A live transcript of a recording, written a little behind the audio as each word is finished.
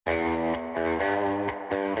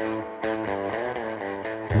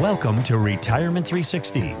Welcome to Retirement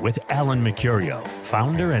 360 with Alan Mercurio,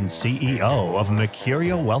 founder and CEO of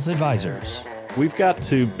Mercurio Wealth Advisors. We've got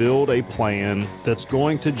to build a plan that's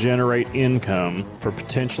going to generate income for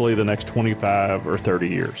potentially the next 25 or 30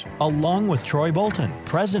 years. Along with Troy Bolton,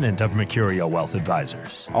 president of Mercurio Wealth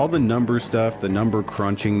Advisors. All the number stuff, the number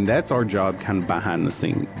crunching, that's our job kind of behind the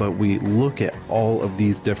scene. But we look at all of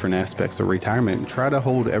these different aspects of retirement and try to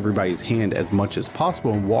hold everybody's hand as much as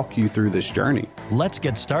possible and walk you through this journey. Let's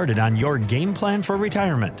get started on your game plan for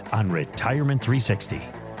retirement on Retirement 360.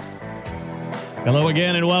 Hello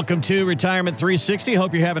again and welcome to Retirement 360.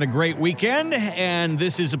 Hope you're having a great weekend. And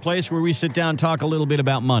this is a place where we sit down and talk a little bit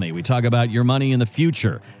about money. We talk about your money in the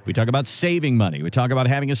future. We talk about saving money. We talk about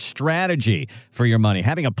having a strategy for your money,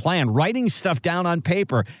 having a plan, writing stuff down on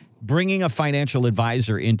paper, bringing a financial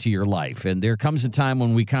advisor into your life. And there comes a time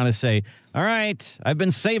when we kind of say, all right, I've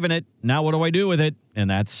been saving it. Now what do I do with it? And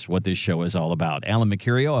that's what this show is all about. Alan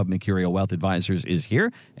Mercurio of Mercurio Wealth Advisors is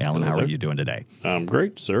here. Alan, how are you doing today? I'm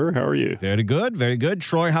great, sir. How are you? Very good, very good.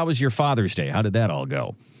 Troy, how was your Father's Day? How did that all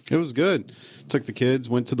go? It was good. Took the kids,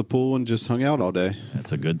 went to the pool, and just hung out all day.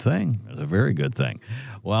 That's a good thing. That's a very good thing.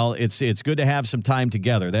 Well, it's good to have some time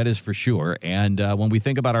together, that is for sure. And when we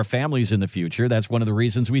think about our families in the future, that's one of the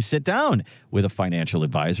reasons we sit down with a financial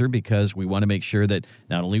advisor, because we want to make sure that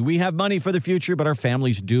not only we have money for the future, but our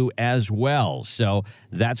families do as well. So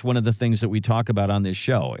that's one of the things that we talk about on this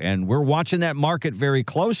show. And we're watching that market very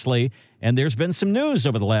closely. And there's been some news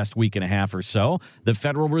over the last week and a half or so. The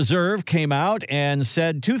Federal Reserve came out and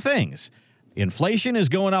said two things. Inflation is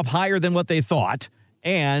going up higher than what they thought,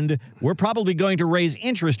 and we're probably going to raise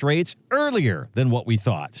interest rates earlier than what we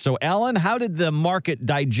thought. So, Alan, how did the market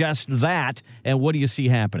digest that, and what do you see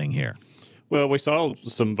happening here? Well, we saw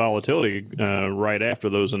some volatility right after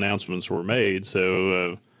those announcements were made.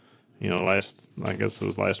 So, I guess it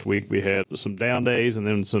was last week, we had some down days and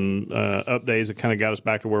then some up days that kind of got us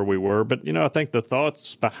back to where we were. But, I think the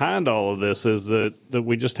thoughts behind all of this is that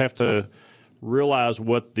we just have to realize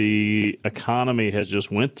what the economy has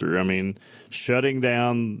just went through. I mean, shutting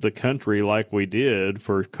down the country like we did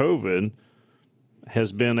for COVID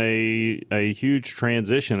has been a huge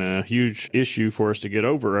transition and a huge issue for us to get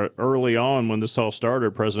over. Early on, when this all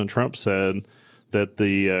started, President Trump said that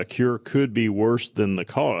the cure could be worse than the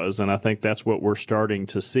cause, and I think that's what we're starting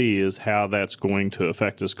to see is how that's going to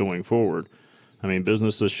affect us going forward. I mean,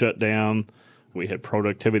 businesses shut down. We had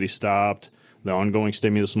productivity stopped. The ongoing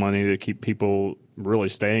stimulus money to keep people really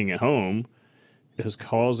staying at home is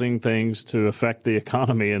causing things to affect the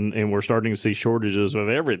economy, and we're starting to see shortages of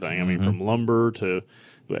everything. I mean, from lumber to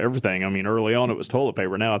everything. I mean, early on it was toilet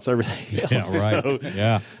paper. Now it's everything else.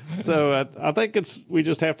 Yeah, right. So I think we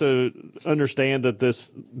just have to understand that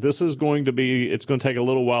this is going to be, it's going to take a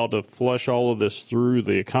little while to flush all of this through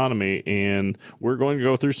the economy, and we're going to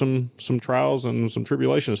go through some trials and some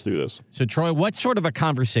tribulations through this. So, Troy, what sort of a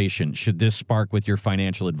conversation should this spark with your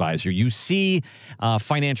financial advisor? You see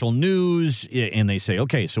financial news, and they say,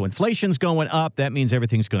 okay, so inflation's going up. That means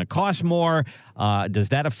everything's going to cost more. Does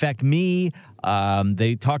that affect me?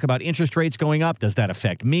 They talk about interest rates going up. Does that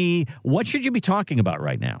affect me? What should you be talking about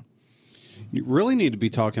right now? You really need to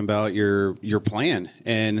be talking about your plan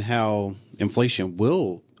and how inflation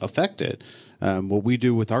will affect it. What we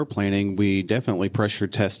do with our planning, we definitely pressure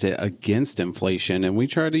test it against inflation, and we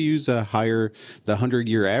try to use the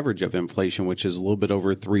 100-year average of inflation, which is a little bit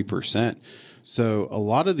over 3%. So a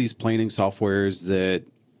lot of these planning softwares that,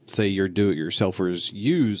 say, your do-it-yourselfers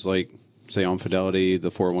use, like, say, on Fidelity,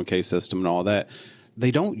 the 401k system and all that,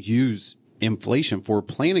 they don't use inflation for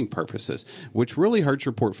planning purposes, which really hurts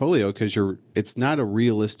your portfolio because it's not a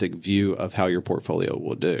realistic view of how your portfolio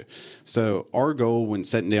will do. So our goal when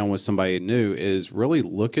sitting down with somebody new is really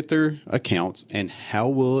look at their accounts and how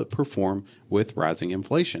will it perform with rising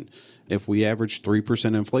inflation. If we average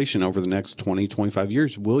 3% inflation over the next 20, 25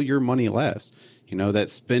 years, will your money last? That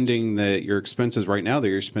spending that your expenses right now that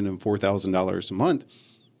you're spending $4,000 a month,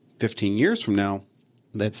 15 years from now,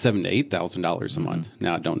 that's $7,000 to $8,000 a month.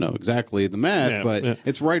 Now, I don't know exactly the math, but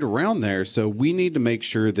it's right around there. So we need to make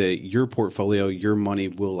sure that your portfolio, your money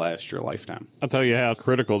will last your lifetime. I'll tell you how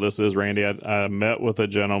critical this is, Randy. I met with a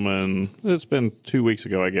gentleman, it's been 2 weeks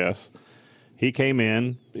ago, I guess. He came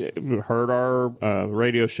in, heard our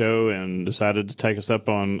radio show, and decided to take us up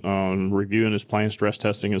on reviewing his plan, stress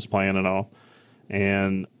testing his plan and all.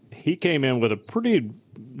 And he came in with a pretty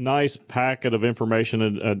nice packet of information,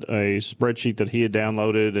 a spreadsheet that he had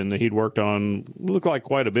downloaded and that he'd worked on, looked like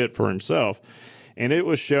quite a bit for himself. And it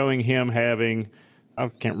was showing him having I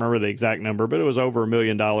can't remember the exact number, but it was over $1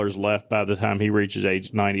 million left by the time he reaches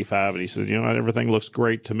age 95. And he said, everything looks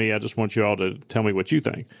great to me. I just want you all to tell me what you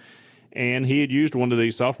think. And he had used one of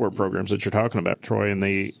these software programs that you're talking about, Troy.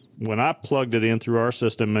 And when I plugged it in through our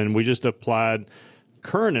system and we just applied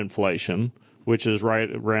current inflation, which is right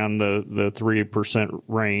around the 3%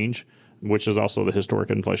 range, which is also the historic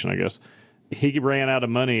inflation, I guess, he ran out of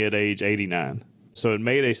money at age 89. So it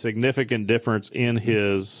made a significant difference in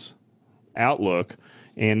his outlook,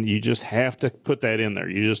 and you just have to put that in there.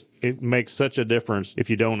 It makes such a difference if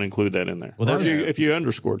you don't include that in there. Well, if you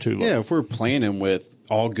underscore too low. Yeah, if we're planning with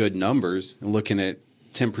all good numbers and looking at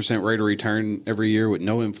 10% rate of return every year with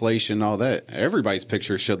no inflation, all that, everybody's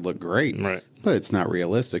picture should look great. Right. But it's not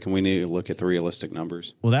realistic, and we need to look at the realistic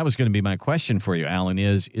numbers. Well, that was going to be my question for you, Alan,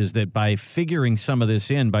 is that by figuring some of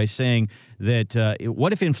this in, by saying that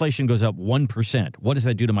what if inflation goes up 1%? What does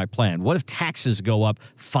that do to my plan? What if taxes go up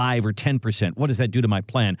 5 or 10%? What does that do to my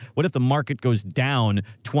plan? What if the market goes down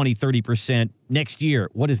 20, 30% next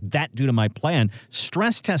year? What does that do to my plan?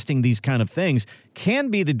 Stress testing these kind of things can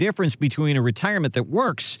be the difference between a retirement that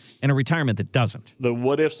works and a retirement that doesn't. The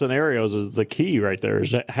what if scenarios is the key right there.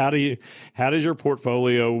 Is that how does your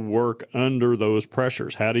portfolio work under those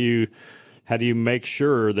pressures? How do you make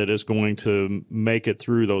sure that it's going to make it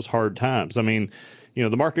through those hard times? I mean, the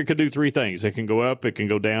market could do three things. It can go up, it can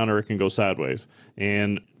go down, or it can go sideways.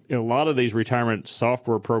 And a lot of these retirement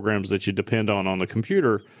software programs that you depend on the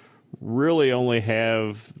computer really only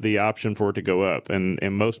have the option for it to go up. And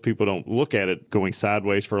most people don't look at it going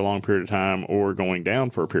sideways for a long period of time or going down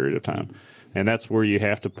for a period of time. And that's where you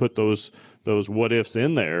have to put those what ifs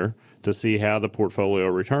in there to see how the portfolio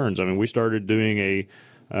returns. I mean, we started doing a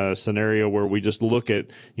scenario where we just look at,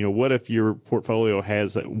 what if your portfolio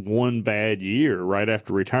has one bad year right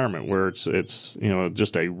after retirement, where it's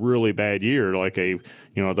just a really bad year, like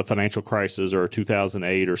the financial crisis or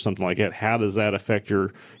 2008 or something like that. How does that affect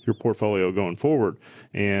your portfolio going forward?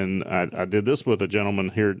 And I did this with a gentleman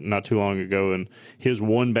here not too long ago, and his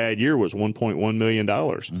one bad year was $1.1 million.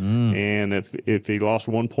 And if he lost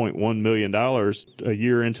 $1.1 million a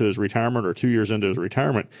year into his retirement or 2 years into his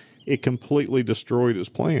retirement, it completely destroyed his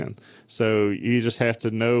plan. So you just have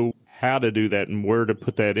to know how to do that and where to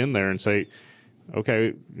put that in there and say,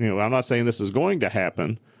 okay, I'm not saying this is going to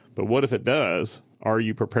happen, but what if it does? Are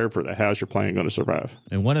you prepared for that? How's your plan going to survive?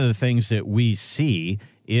 And one of the things that we see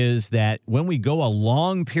is that when we go a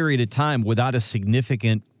long period of time without a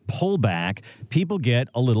significant pullback, people get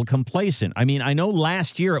a little complacent. I mean, I know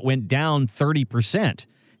last year it went down 30%,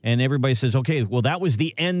 and everybody says, okay, well, that was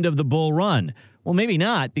the end of the bull run. Well, maybe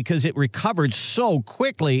not, because it recovered so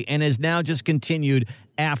quickly and has now just continued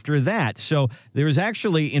after that. So there's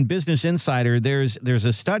actually, in Business Insider, there's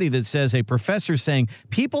a study that says, a professor saying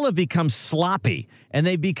people have become sloppy and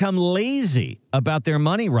they've become lazy about their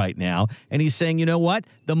money right now. And he's saying, you know what?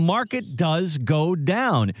 The market does go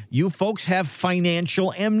down. You folks have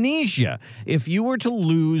financial amnesia. If you were to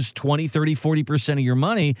lose 20, 30, 40% of your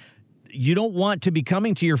money, you don't want to be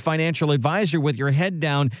coming to your financial advisor with your head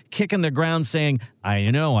down, kicking the ground, saying, I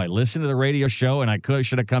listened to the radio show and I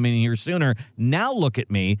should have come in here sooner. Now look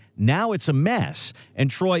at me. Now it's a mess.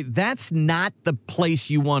 And Troy, that's not the place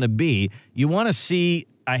you want to be. You want to see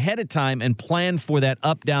ahead of time and plan for that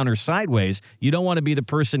up, down, or sideways. You don't want to be the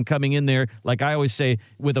person coming in there, like I always say,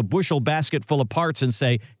 with a bushel basket full of parts and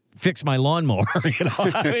say, fix my lawnmower.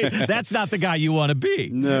 That's not the guy you want to be.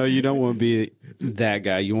 No, you don't want to be that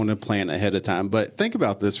guy. You want to plan ahead of time. But think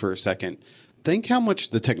about this for a second. Think how much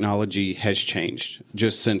the technology has changed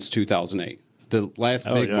just since 2008, the last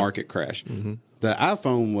big market crash. Mm-hmm. The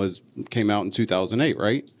iPhone came out in 2008,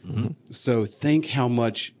 right? Mm-hmm. So think how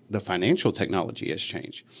much the financial technology has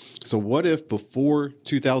changed. So what if before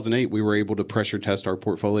 2008 we were able to pressure test our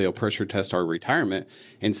portfolio, pressure test our retirement,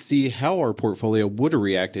 and see how our portfolio would have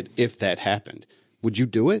reacted if that happened? Would you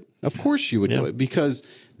do it? Of course you would do it, because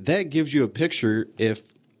that gives you a picture. If,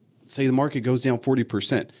 say, the market goes down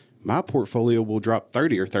 40%, my portfolio will drop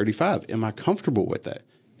 30 or 35. Am I comfortable with that?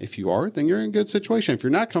 If you are, then you're in a good situation. If you're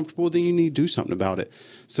not comfortable, then you need to do something about it.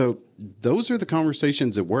 So those are the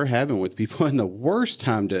conversations that we're having with people. And the worst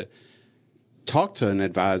time to talk to an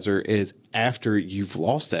advisor is after you've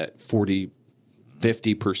lost that 40,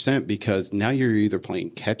 50%, because now you're either playing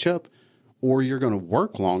catch up or you're going to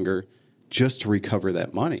work longer just to recover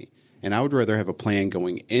that money. And I would rather have a plan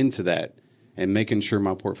going into that and making sure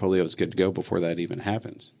my portfolio is good to go before that even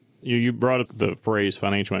happens. You brought up the phrase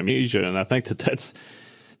financial amnesia, and I think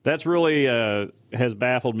that's really has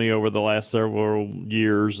baffled me over the last several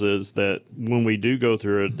years, is that when we do go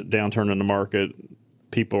through a downturn in the market,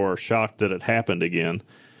 people are shocked that it happened again.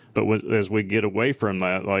 But as we get away from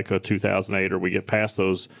that, like a 2008, or we get past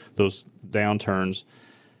those downturns,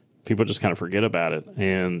 people just kind of forget about it.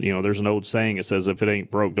 And, there's an old saying, it says, if it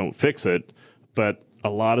ain't broke, don't fix it. But a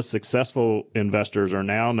lot of successful investors are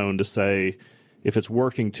now known to say, if it's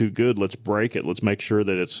working too good, let's break it. Let's make sure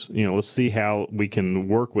that it's, let's see how we can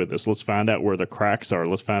work with this. Let's find out where the cracks are.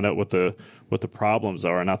 Let's find out what the problems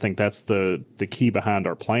are. And I think that's the key behind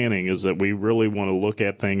our planning, is that we really want to look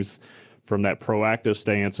at things from that proactive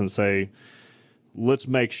stance and say, let's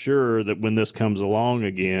make sure that when this comes along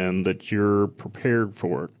again, that you're prepared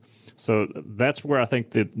for it. So that's where I think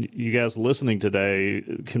that you guys listening today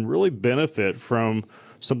can really benefit from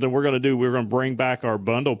something we're going to do. We're going to bring back our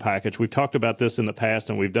bundle package. We've talked about this in the past,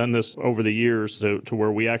 and we've done this over the years to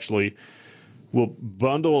where we actually will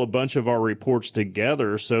bundle a bunch of our reports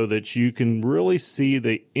together so that you can really see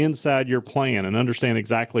the inside your plan and understand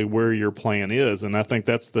exactly where your plan is. And I think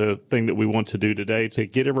that's the thing that we want to do today, to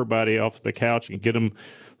get everybody off the couch and get them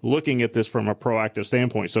looking at this from a proactive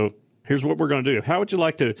standpoint. So here's what we're going to do. How would you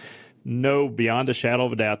like to know beyond a shadow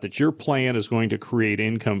of a doubt that your plan is going to create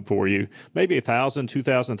income for you? Maybe $1,000,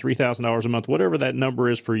 $2,000, $3,000 a month, whatever that number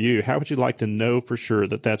is for you. How would you like to know for sure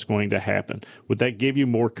that that's going to happen? Would that give you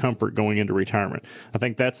more comfort going into retirement? I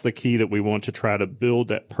think that's the key, that we want to try to build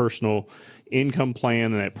that personal income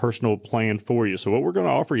plan and that personal plan for you. So what we're going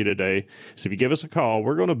to offer you today is, if you give us a call,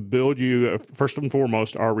 we're going to build you, first and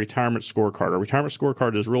foremost, our retirement scorecard. Our retirement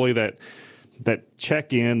scorecard is really that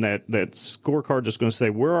check-in, that scorecard that's going to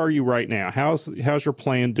say, where are you right now? How's your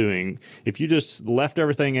plan doing? If you just left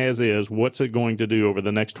everything as is, what's it going to do over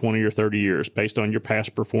the next 20 or 30 years, based on your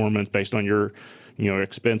past performance, based on your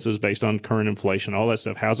expenses, based on current inflation, all that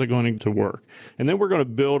stuff? How's it going to work? And then we're going to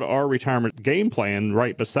build our retirement game plan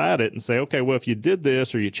right beside it and say, okay, well, if you did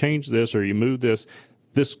this, or you changed this, or you moved this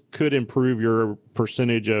could improve your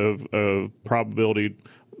percentage of probability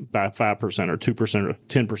by 5% or 2% or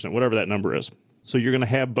 10%, whatever that number is. So you're going to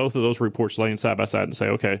have both of those reports laying side by side and say,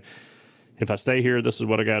 okay, if I stay here, this is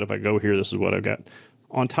what I got. If I go here, this is what I've got.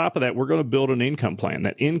 On top of that, we're going to build an income plan.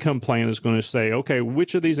 That income plan is going to say, okay,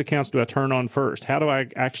 which of these accounts do I turn on first? How do I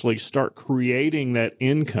actually start creating that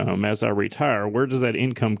income as I retire? Where does that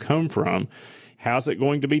income come from? How's it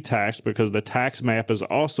going to be taxed? Because the tax map is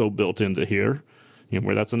also built into here.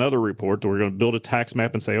 Where that's another report that we're going to build a tax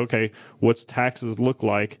map and say, okay, what's taxes look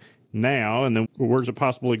like now, and then where's it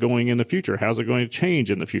possibly going in the future? How's it going to change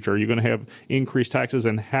in the future? Are you going to have increased taxes,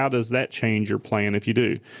 and how does that change your plan if you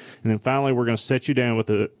do? And then finally, we're going to set you down with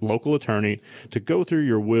a local attorney to go through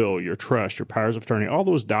your will, your trust, your powers of attorney, all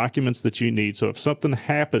those documents that you need. So if something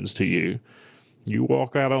happens to you, you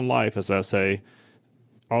walk out on life, as I say,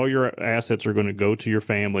 all your assets are going to go to your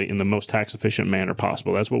family in the most tax-efficient manner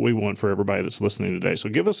possible. That's what we want for everybody that's listening today. So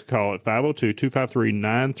give us a call at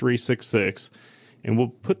 502-253-9366, and we'll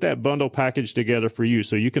put that bundle package together for you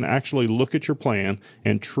so you can actually look at your plan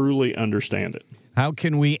and truly understand it. How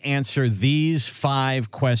can we answer these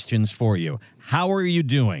 5 questions for you? How are you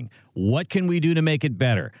doing? What can we do to make it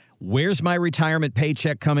better? Where's my retirement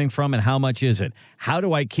paycheck coming from, and how much is it? How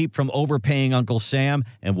do I keep from overpaying Uncle Sam?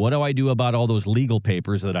 And what do I do about all those legal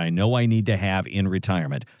papers that I know I need to have in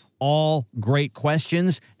retirement? All great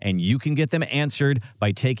questions, and you can get them answered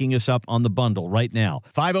by taking us up on the bundle right now.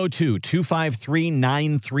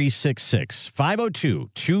 502-253-9366.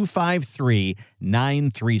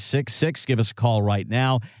 502-253-9366. Give us a call right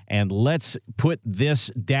now, and let's put this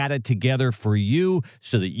data together for you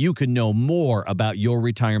so that you can know more about your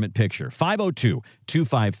retirement picture.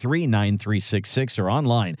 502-253-9366, or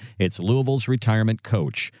online, it's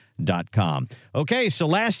Louisville'sRetirementCoach.com. Okay, so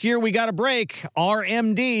last year we got a break.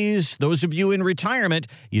 RMDs, those of you in retirement,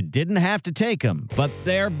 you didn't have to take them, but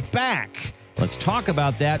they're back. Let's talk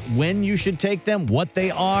about that, when you should take them, what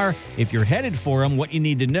they are, if you're headed for them, what you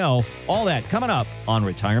need to know, all that coming up on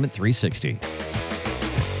Retirement 360.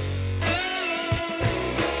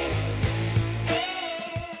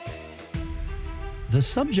 The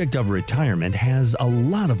subject of retirement has a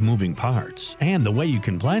lot of moving parts, and the way you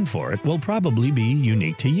can plan for it will probably be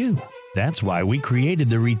unique to you. That's why we created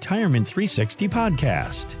the Retirement 360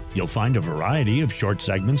 podcast. You'll find a variety of short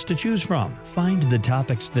segments to choose from. Find the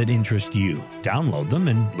topics that interest you, download them,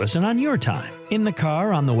 and listen on your time, in the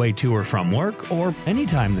car, on the way to or from work, or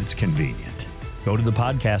anytime that's convenient. Go to the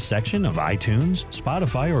podcast section of iTunes,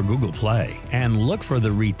 Spotify, or Google Play and look for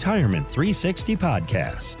the Retirement 360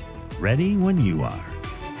 podcast. Ready when you are.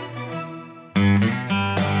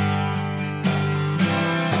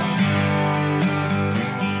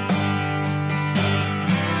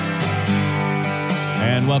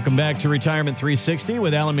 And welcome back to Retirement 360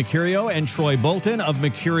 with Alan Mercurio and Troy Bolton of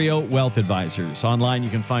Mercurio Wealth Advisors. Online, you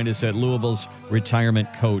can find us at Louisville's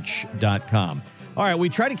retirementcoach.com. All right, we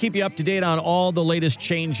try to keep you up to date on all the latest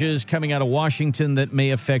changes coming out of Washington that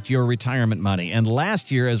may affect your retirement money. And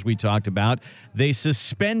last year, as we talked about, they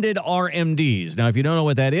suspended RMDs. Now, if you don't know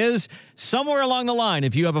what that is, somewhere along the line,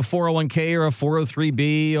 if you have a 401k or a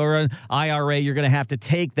 403b or an IRA, you're going to have to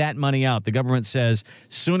take that money out. The government says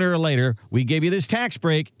sooner or later, we gave you this tax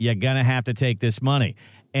break, you're going to have to take this money.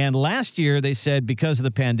 And last year, they said because of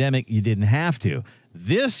the pandemic, you didn't have to.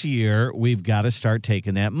 This year, we've got to start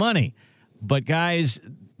taking that money. But guys,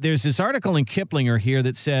 there's this article in Kiplinger here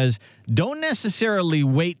that says, don't necessarily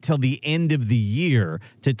wait till the end of the year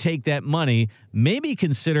to take that money. Maybe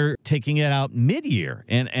consider taking it out mid-year.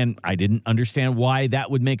 And I didn't understand why that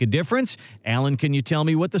would make a difference. Alan, can you tell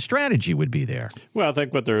me what the strategy would be there? Well, I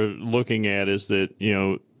think what they're looking at is that,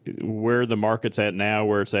 where the market's at now,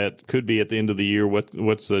 where it's at, could be at the end of the year.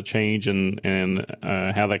 What's the change and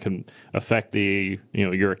how that can affect the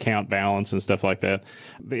your account balance and stuff like that.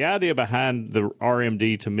 The idea behind the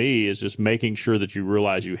RMD to me is just making sure that you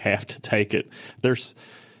realize you have to take it.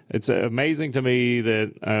 It's amazing to me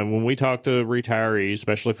that when we talk to retirees,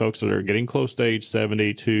 especially folks that are getting close to age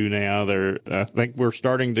 72 now, I think we're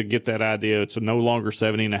starting to get that idea. It's no longer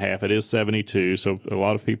 70 and a half. It is 72. So a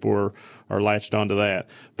lot of people are latched onto that.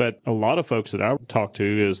 But a lot of folks that I talk to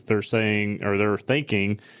is they're saying, or they're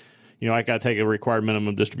thinking, I got to take a required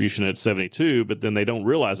minimum distribution at 72, but then they don't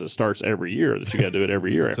realize it starts every year, that you got to do it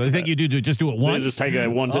every year. So they think you just do it once? They just take it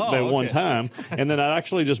one time. And then I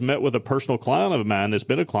actually just met with a personal client of mine that's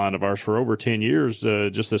been a client of ours for over 10 years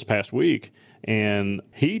just this past week. And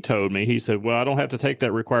he told me, he said, well, I don't have to take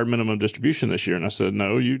that required minimum distribution this year. And I said,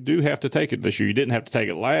 no, you do have to take it this year. You didn't have to take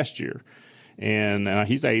it last year. And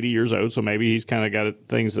he's 80 years old, so maybe he's kind of got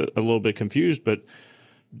things a little bit confused, but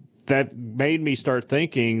that made me start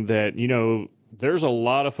thinking that, there's a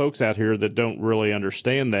lot of folks out here that don't really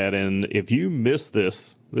understand that. And if you miss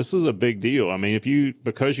this is a big deal. I mean,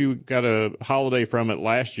 because you got a holiday from it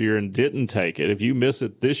last year and didn't take it, if you miss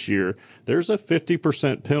it this year, there's a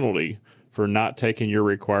 50% penalty for not taking your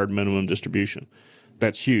required minimum distribution.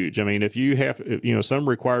 That's huge. I mean, if you have, some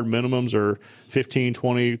required minimums are $15,000,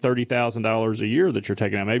 $20,000, $30,000 a year that you're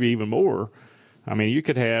taking out, maybe even more. I mean, you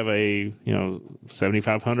could have a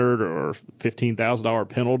 $7,500 or $15,000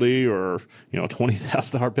 penalty or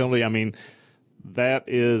 $20,000 penalty. I mean, that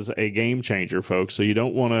is a game changer, folks. So you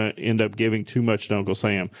don't want to end up giving too much to Uncle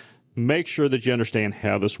Sam. Make sure that you understand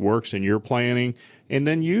how this works in your planning, and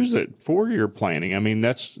then use it for your planning. I mean,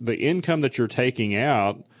 that's the income that you're taking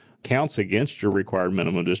out counts against your required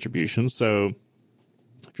minimum distribution. So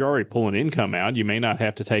if you're already pulling income out, you may not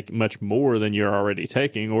have to take much more than you're already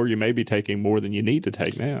taking, or you may be taking more than you need to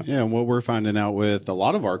take now. Yeah, and what we're finding out with a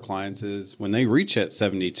lot of our clients is when they reach at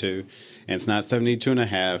 72, and it's not 72 and a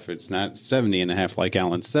half, it's not 70 and a half like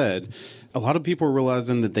Alan said, a lot of people are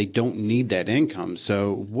realizing that they don't need that income.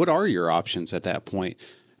 So what are your options at that point?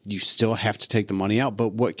 You still have to take the money out,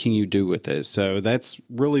 but what can you do with it? So that's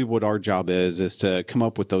really what our job is to come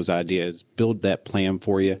up with those ideas, build that plan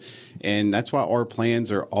for you. And that's why our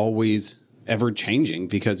plans are always ever changing,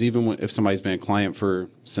 because even if somebody's been a client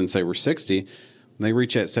since they were 60, when they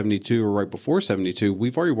reach at 72 or right before 72,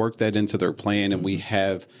 we've already worked that into their plan, and we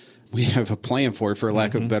have a plan for it, for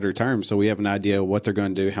lack of a better term. So we have an idea of what they're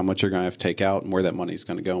going to do, how much they're going to have to take out, and where that money's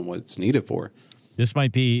going to go and what it's needed for. This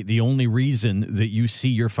might be the only reason that you see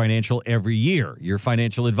your financial every year. Your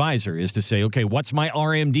financial advisor is to say, okay, what's my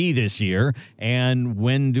RMD this year, and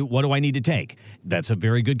what do I need to take? That's a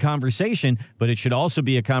very good conversation, but it should also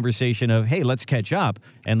be a conversation of, hey, let's catch up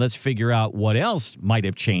and let's figure out what else might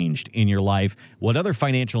have changed in your life, what other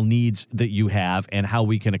financial needs that you have, and how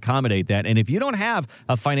we can accommodate that. And if you don't have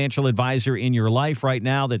a financial advisor in your life right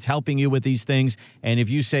now that's helping you with these things, and if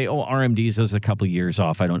you say, oh, RMDs is a couple years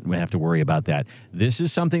off, I don't have to worry about that. This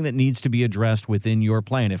is something that needs to be addressed within your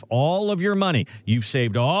plan. If all of your money, you've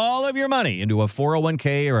saved all of your money into a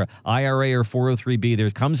 401k or an IRA or 403b, there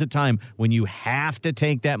comes a time when you have to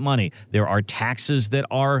take that money. There are taxes that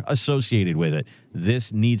are associated with it.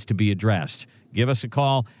 This needs to be addressed. Give us a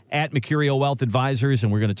call at Mercurio Wealth Advisors,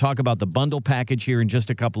 and we're going to talk about the bundle package here in just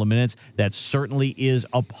a couple of minutes. That certainly is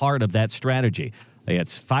a part of that strategy.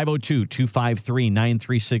 It's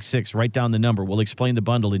 502-253-9366. Write down the number. We'll explain the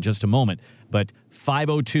bundle in just a moment. But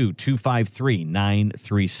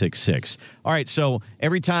 502-253-9366. All right, so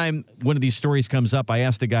every time one of these stories comes up, I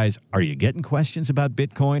ask the guys, are you getting questions about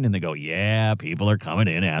Bitcoin? And they go, yeah, people are coming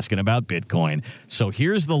in asking about Bitcoin. So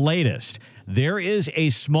here's the latest. There is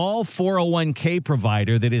a small 401k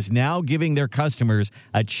provider that is now giving their customers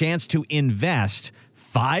a chance to invest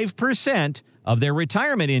 5% of their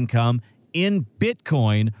retirement income in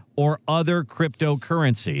Bitcoin or other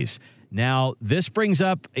cryptocurrencies. Now, this brings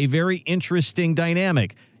up a very interesting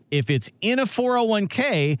dynamic. If it's in a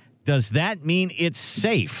 401k, does that mean it's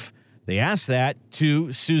safe? They asked that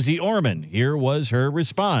to Susie Orman. Here was her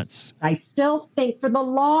response. I still think for the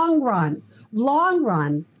long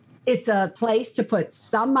run, it's a place to put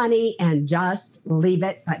some money and just leave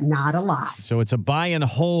it, but not a lot. So it's a buy and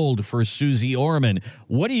hold for Susie Orman.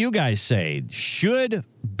 What do you guys say? Should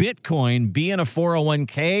Bitcoin be in a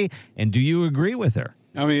 401k? And do you agree with her?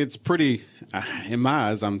 I mean, it's pretty, in my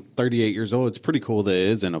eyes, I'm 38 years old. It's pretty cool that it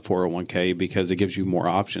is in a 401k because it gives you more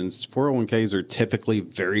options. 401ks are typically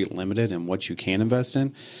very limited in what you can invest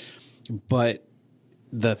in. But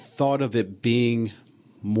the thought of it being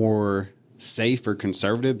more safe or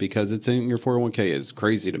conservative because it's in your 401k is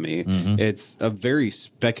crazy to me. Mm-hmm. It's a very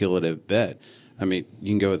speculative bet. I mean,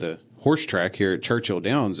 you can go to the horse track here at Churchill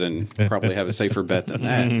Downs and probably have a safer bet than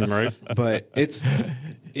that. Right. But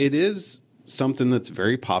it is something that's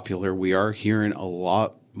very popular. We are hearing a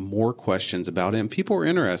lot more questions about it, and people are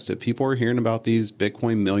interested. People are hearing about these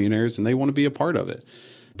Bitcoin millionaires, and they want to be a part of it.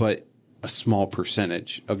 But a small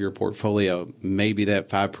percentage of your portfolio, maybe that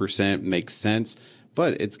 5% makes sense,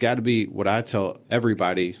 but it's got to be what I tell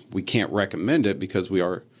everybody. We can't recommend it because we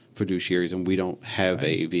are fiduciaries and we don't have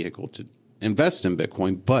a vehicle to invest in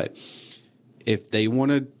Bitcoin. But if they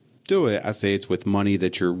want to do it, I say it's with money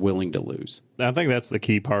that you're willing to lose. I think that's the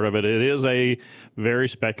key part of it. It is a very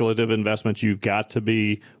speculative investment. You've got to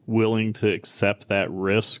be willing to accept that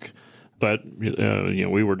risk. But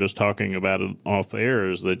we were just talking about it off air.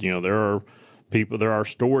 Is that there are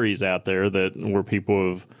stories out there where people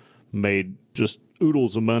have made just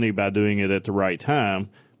oodles of money by doing it at the right time.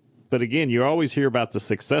 But again, you always hear about the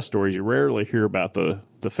success stories. You rarely hear about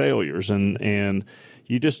the failures, and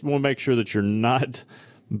you just want to make sure that you're not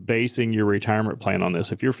basing your retirement plan on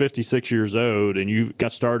this. If you're 56 years old and you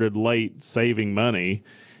got started late saving money,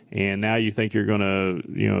 and now you think you're going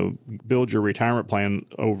to, build your retirement plan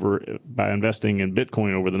by investing in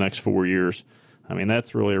Bitcoin over the next 4 years, I mean,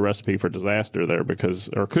 that's really a recipe for disaster there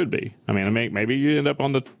or could be. I mean, maybe you end up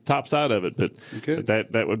on the top side of it, but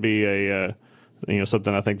that would be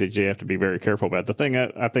something I think that you have to be very careful about. The thing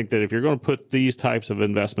I think that if you're going to put these types of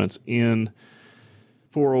investments in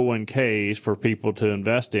 401ks for people to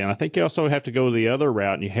invest in, I think you also have to go the other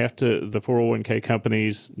route, and the 401k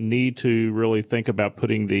companies need to really think about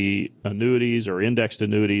putting the annuities or indexed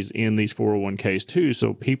annuities in these 401ks too,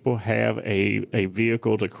 so people have a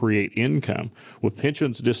vehicle to create income. With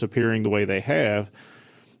pensions disappearing the way they have,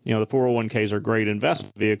 the 401ks are great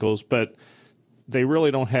investment vehicles, but they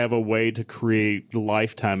really don't have a way to create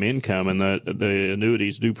lifetime income, and the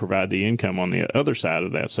annuities do provide the income on the other side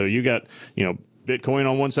of that. So you got, Bitcoin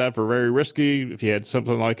on one side for very risky. If you had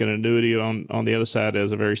something like an annuity on the other side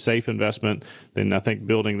as a very safe investment, then I think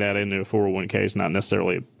building that into a 401k is not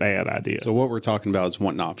necessarily a bad idea. So what we're talking about is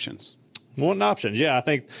wanting options. Wanting options, yeah, I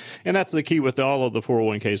think, and that's the key with all of the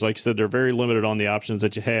 401ks. Like you said, they're very limited on the options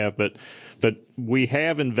that you have, but we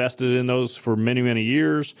have invested in those for many, many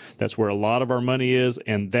years. That's where a lot of our money is,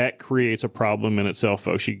 and that creates a problem in itself,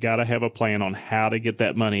 folks. You got to have a plan on how to get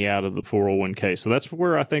that money out of the 401k. So that's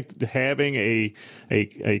where I think having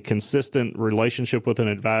a consistent relationship with an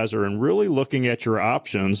advisor and really looking at your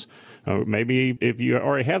options, maybe if you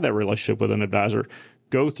already have that relationship with an advisor,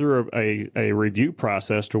 go through a review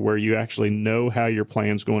process to where you actually know how your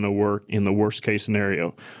plan's going to work in the worst case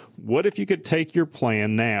scenario. What if you could take your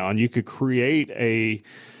plan now and you could create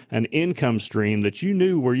an income stream that you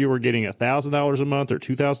knew where you were getting $1,000 a month or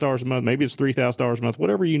 $2,000 a month, maybe it's $3,000 a month,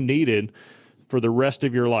 whatever you needed for the rest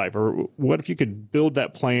of your life? Or what if you could build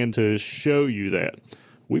that plan to show you that?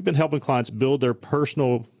 We've been helping clients build their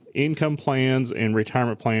personal income plans and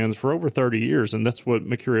retirement plans for over 30 years. And that's what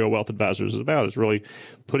Mercurio Wealth Advisors is about, is really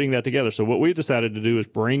putting that together. So what we've decided to do is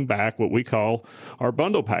bring back what we call our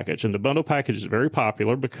bundle package. And the bundle package is very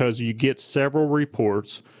popular because you get several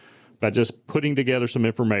reports by just putting together some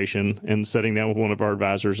information and sitting down with one of our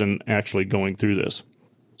advisors and actually going through this.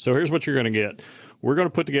 So here's what you're going to get. We're going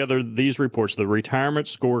to put together these reports, the retirement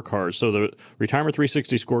scorecard. So the Retirement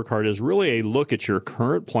 360 scorecard is really a look at your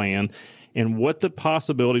current plan and what the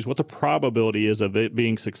possibilities, what the probability is of it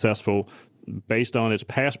being successful based on its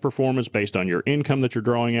past performance, based on your income that you're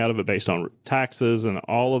drawing out of it, based on taxes and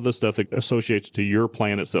all of the stuff that associates to your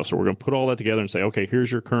plan itself. So we're going to put all that together and say, okay,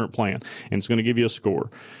 here's your current plan, and it's going to give you a score.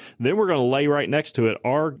 Then we're going to lay right next to it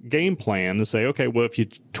our game plan and say, okay, well, if you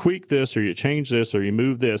tweak this or you change this or you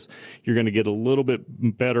move this, you're going to get a little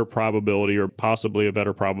bit better probability or possibly a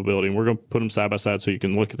better probability. And we're going to put them side by side so you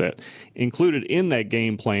can look at that. Included in that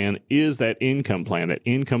game plan is that income plan. That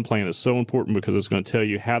income plan is so important because it's going to tell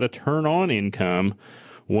you how to turn on income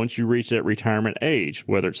once you reach that retirement age,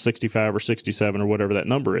 whether it's 65 or 67 or whatever that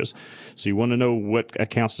number is. So you want to know what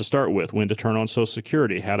accounts to start with, when to turn on Social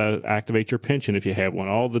Security, how to activate your pension if you have one,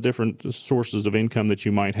 all the different sources of income that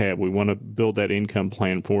you might have. We want to build that income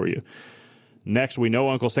plan for you. Next, we know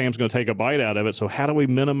Uncle Sam's going to take a bite out of it, so how do we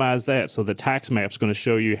minimize that? So the tax map's going to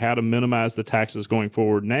show you how to minimize the taxes going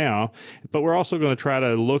forward now, but we're also going to try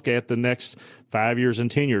to look at the next 5 years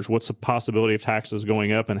and 10 years. What's the possibility of taxes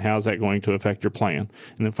going up, and how's that going to affect your plan?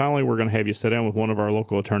 And then finally, we're going to have you sit down with one of our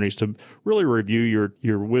local attorneys to really review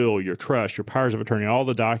your will, your trust, your powers of attorney, all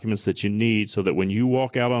the documents that you need so that when you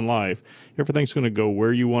walk out on life, everything's going to go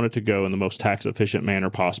where you want it to go in the most tax-efficient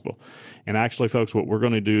manner possible. And actually, folks, what we're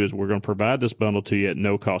going to do is we're going to provide this bundle to you at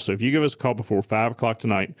no cost. So if you give us a call before 5 o'clock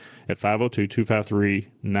tonight at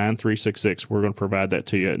 502-253-9366, we're going to provide that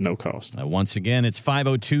to you at no cost. Once again, it's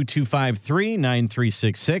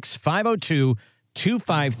 502-253-9366,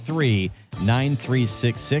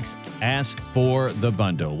 502-253-9366. Ask for the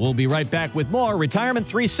bundle. We'll be right back with more Retirement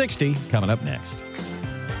 360 coming up next.